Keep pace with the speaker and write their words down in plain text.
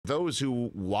those who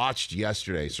watched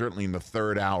yesterday, certainly in the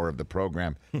third hour of the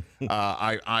program,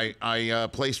 I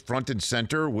placed front and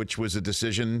center, which was a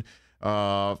decision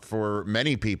for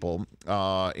many people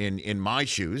in my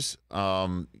shoes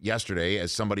yesterday,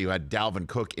 as somebody who had Dalvin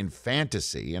Cook in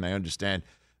fantasy, and I understand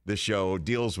this show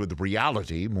deals with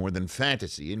reality more than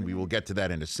fantasy, and we will get to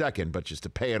that in a second, but just to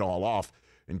pay it all off,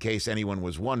 in case anyone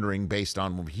was wondering, based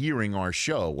on hearing our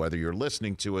show, whether you're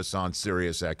listening to us on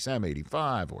SiriusXM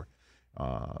 85 or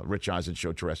Rich Eisen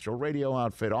Show terrestrial radio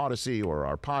outfit, Audacy, or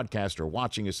our podcast, or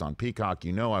watching us on Peacock,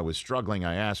 you know I was struggling.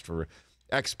 I asked for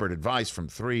expert advice from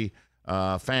three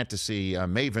fantasy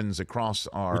mavens across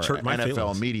our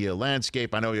NFL media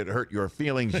landscape. I know it hurt your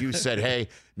feelings. You said, hey,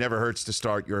 never hurts to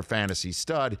start your fantasy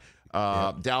stud.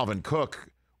 Dalvin Cook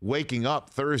waking up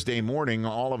Thursday morning,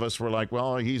 all of us were like,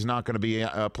 well, he's not going to be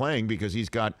playing because he's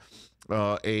got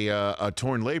a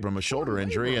torn labrum, a shoulder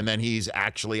injury, and then he's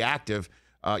actually active.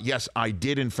 Yes, I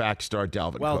did, in fact, start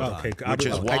Dalvin Cook, which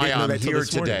is why I'm here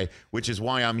today. Which is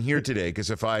why I'm here today,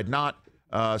 because if I had not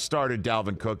started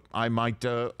Dalvin Cook, I might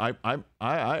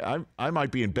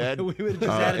be in bed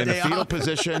in a fetal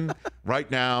position right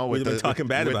now with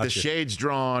the shades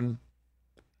drawn.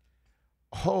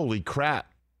 Holy crap.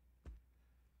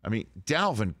 I mean,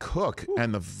 Dalvin Cook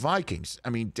and the Vikings.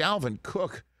 I mean, Dalvin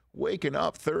Cook waking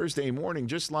up Thursday morning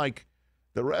just like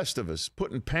the rest of us,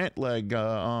 putting pant leg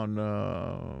on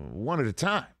one at a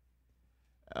time.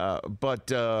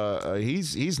 But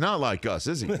he's not like us,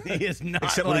 is he? He is not.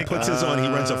 Except when he puts his on, he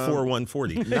runs a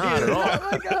 4.140. Not at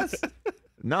all. Like us.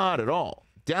 Not at all.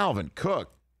 Dalvin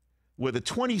Cook with a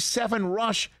 27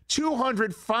 rush,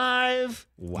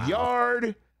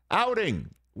 205-yard outing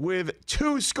with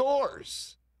 2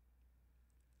 scores.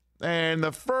 And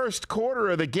the first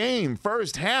quarter of the game,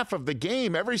 first half of the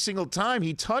game, every single time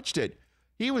he touched it,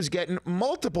 he was getting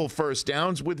multiple first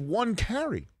downs with 1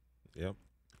 carry. Yep.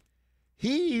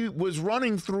 He was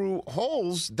running through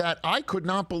holes that I could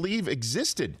not believe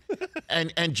existed.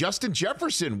 and Justin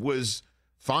Jefferson was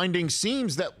finding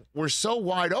seams that were so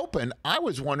wide open, I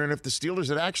was wondering if the Steelers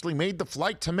had actually made the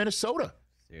flight to Minnesota.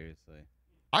 Seriously.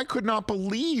 I could not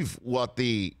believe what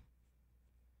the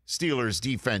Steelers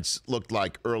defense looked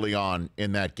like early on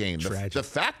in that game. The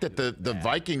fact that the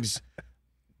Vikings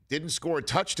didn't score a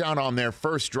touchdown on their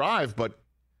first drive, but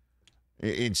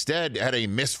instead had a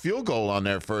missed field goal on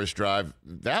their first drive,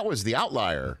 that was the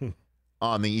outlier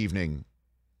on the evening,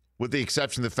 with the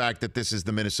exception of the fact that this is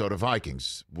the Minnesota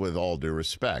Vikings, with all due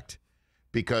respect,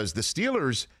 because the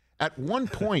Steelers at one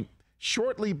point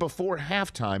shortly before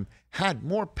halftime had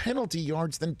more penalty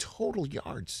yards than total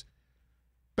yards.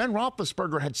 Ben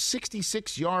Roethlisberger had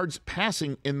 66 yards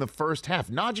passing in the first half.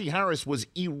 Najee Harris was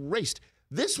erased.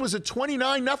 This was a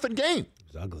 29-0 game.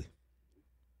 It was ugly.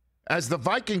 As the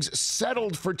Vikings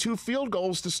settled for 2 field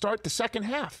goals to start the second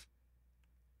half.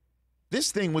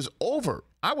 This thing was over.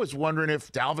 I was wondering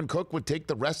if Dalvin Cook would take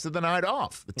the rest of the night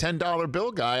off. The $10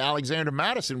 bill guy, Alexander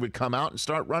Madison, would come out and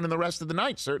start running the rest of the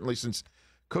night, certainly since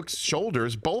Cook's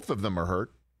shoulders, both of them are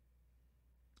hurt.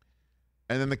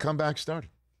 And then the comeback started.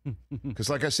 Because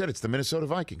like I said, it's the Minnesota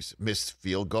Vikings. Missed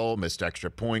field goal, missed extra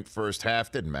point, first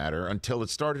half, didn't matter until it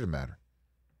started to matter.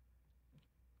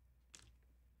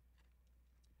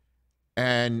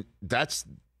 And this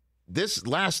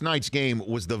last night's game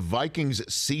was the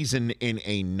Vikings season in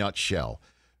a nutshell.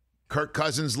 Kirk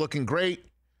Cousins looking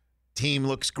great. Team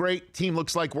looks great. Team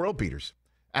looks like world beaters.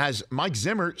 As Mike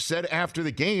Zimmer said after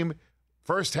the game,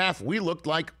 first half, we looked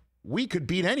like we could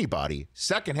beat anybody.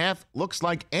 Second half looks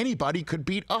like anybody could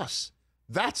beat us.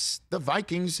 That's the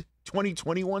Vikings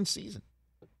 2021 season.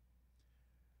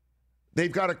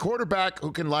 They've got a quarterback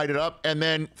who can light it up and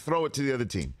then throw it to the other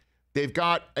team. They've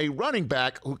got a running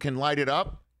back who can light it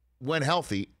up when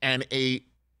healthy, and a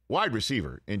wide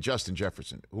receiver in Justin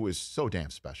Jefferson, who is so damn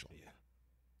special. Yeah.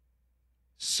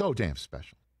 So damn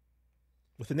special.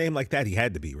 With a name like that, he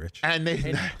had to be, Rich. And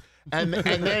they and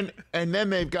then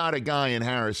they've got a guy in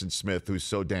Harrison Smith who's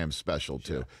so damn special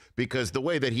too, because the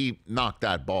way that he knocked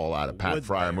that ball out of Pat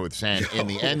Freiermuth's hand in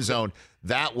the end zone,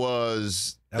 that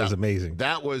was amazing.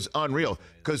 That was unreal.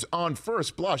 Because on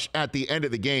first blush at the end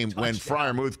of the game, when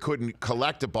Freiermuth couldn't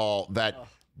collect a ball, that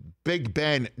Big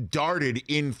Ben darted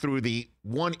in through the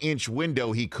 1-inch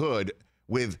window he could,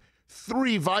 with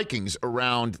 3 Vikings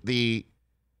around the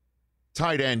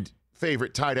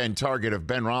favorite tight end target of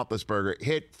Ben Roethlisberger,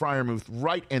 hit Freiermuth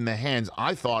right in the hands.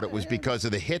 I thought it was because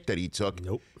of the hit that he took.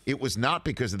 Nope. It was not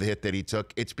because of the hit that he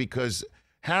took. It's because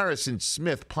Harrison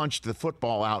Smith punched the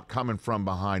football out coming from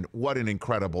behind. What an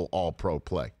incredible all-pro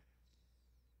play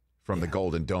from the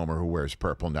Golden Domer who wears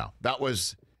purple now. That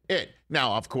was it.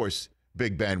 Now, of course,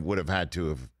 Big Ben would have had to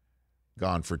have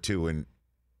gone for 2 and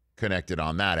connected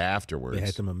on that afterwards. They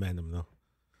had the momentum, though.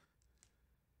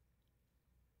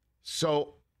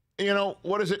 So,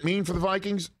 what does it mean for the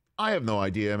Vikings? I have no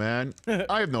idea, man.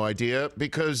 I have no idea,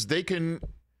 because they can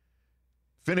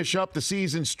finish up the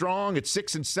season strong at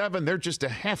 6-7. They're just a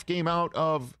half game out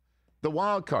of the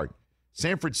wild card.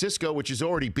 San Francisco, which has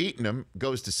already beaten them,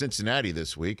 goes to Cincinnati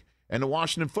this week. And the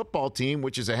Washington football team,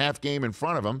 which is a half game in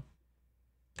front of them,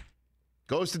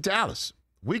 goes to Dallas.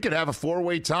 We could have a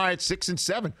 4-way tie at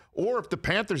 6-7. Or if the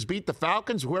Panthers beat the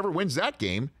Falcons, whoever wins that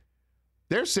game,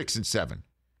 they're 6-7.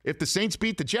 If the Saints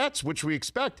beat the Jets, which we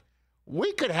expect,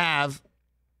 we could have,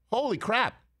 holy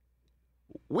crap,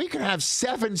 we could have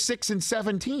 7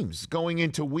 6-7 teams going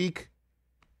into week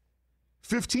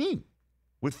 15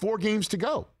 with 4 games to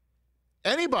go.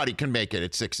 Anybody can make it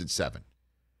at 6-7.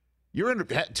 You're in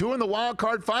 2 in the wild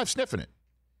card, 5 sniffing it.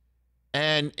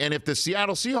 And if the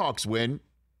Seattle Seahawks win,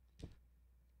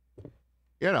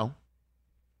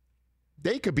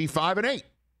 they could be 5-8.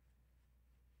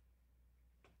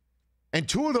 And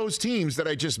 2 of those teams that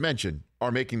I just mentioned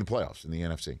are making the playoffs in the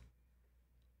NFC.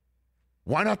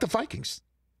 Why not the Vikings?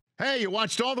 Hey, you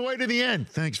watched all the way to the end.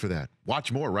 Thanks for that.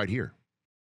 Watch more right here.